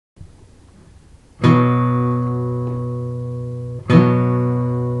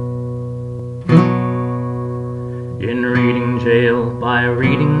by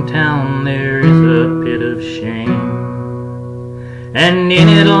reading town there is a pit of shame, and in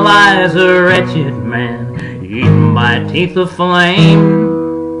it lies a wretched man, eaten by teeth of flame.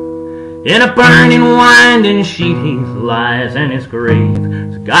 In a burning winding sheet he lies, and his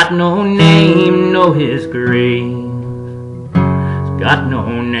grave's got no name, no, his grave's got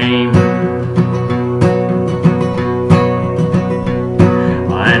no name.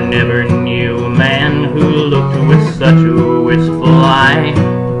 I never knew a man who looked with such a wistful eye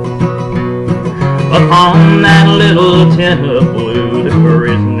upon that little tent of blue the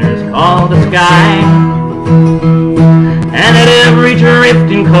prisoners call the sky. And at every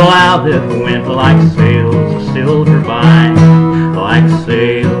drifting cloud that went like sails of silver by, like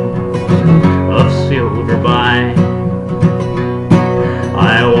sails of silver by.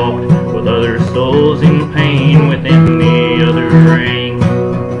 I walked with other souls in pain within the other ring,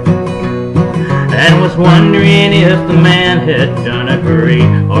 and was wondering if the man had done a great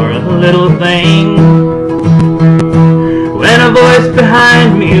or a little thing, when a voice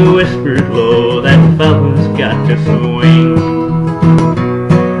behind me whispered low, that fellow's got to swing,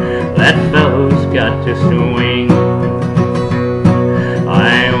 that fellow's got to swing.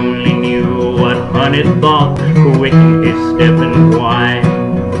 I only knew what hunted thought quickened his step and why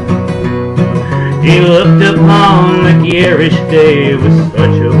he looked upon the garish day with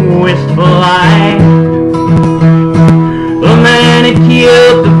such a wistful eye. The man had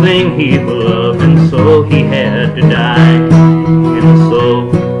killed the thing he loved, and so he had to die, and so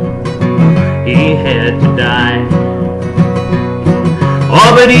he had to die.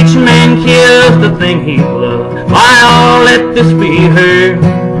 Oh, but each man kills the thing he loved. Why, oh, let this be heard.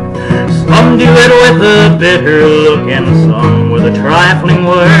 Some do it with a bitter look, and some with a trifling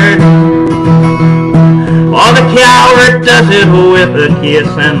word. Oh, the coward does it with a kiss,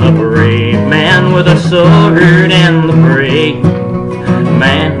 and the brave man with a sword, and the brave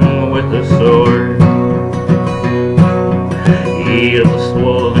man with a sword. He has a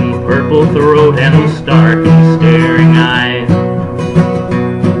swollen purple throat and stark and staring eyes,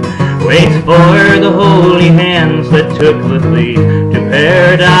 waits for the holy hands that took the thief to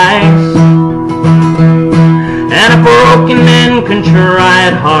paradise. And a broken and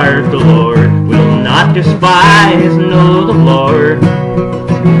contrite heart the Lord will not despise, no, the Lord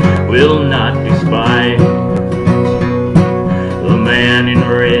will not despise. The man in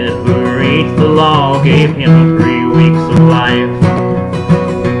red who reads the law gave him 3 weeks of life,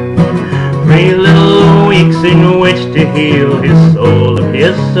 3 little weeks in which to heal his soul of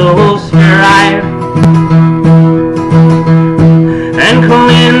his soul's strife, and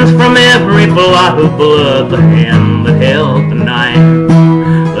cleanse from every blot of blood the hand that held the knife,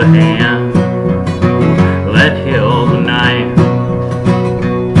 the hand that held the knife.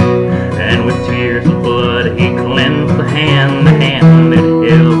 And with tears of blood he cleansed the hand that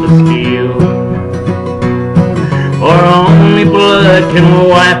held the steel. For only blood can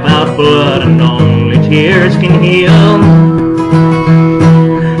wipe out blood, and only tears can heal.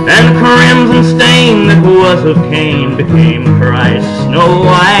 And the crimson stain that was of Cain became Christ's snow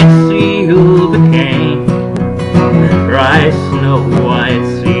white seal, became Christ's snow white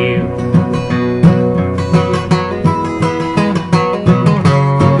seal.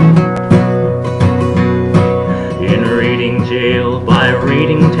 In reading jail by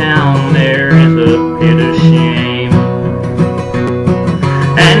reading town there is a pit of shame,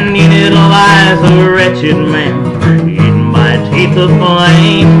 and in it lies a wretched man, eaten by teeth of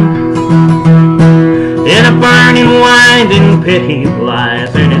flame. In a burning winding pit he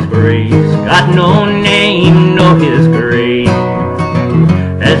lies, and his grave's got no name, no, his grave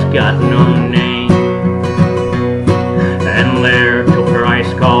has got no name. And there till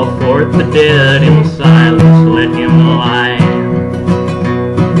Christ called forth the dead, in silence let him lie.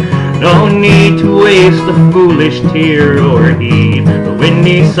 No need to waste the foolish tear or heed the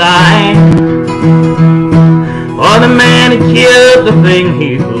windy sigh. For the man had killed the thing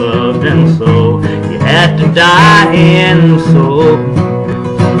he loved, and so he had to die, and so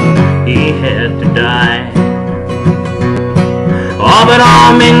he had to die. Oh, but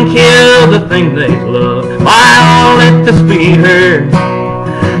all men kill the thing they love. Why, oh, let this be heard.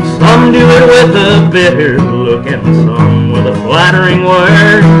 Some do it with a bitter look, and some with a flattering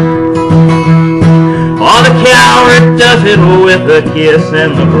word. Oh, the coward does it with a kiss,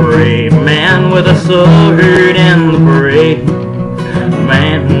 and the brave man with a sword, and the brave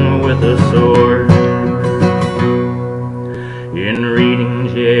man with a sword. In reading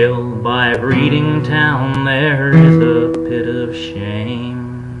jail by reading town there is a pit of shame.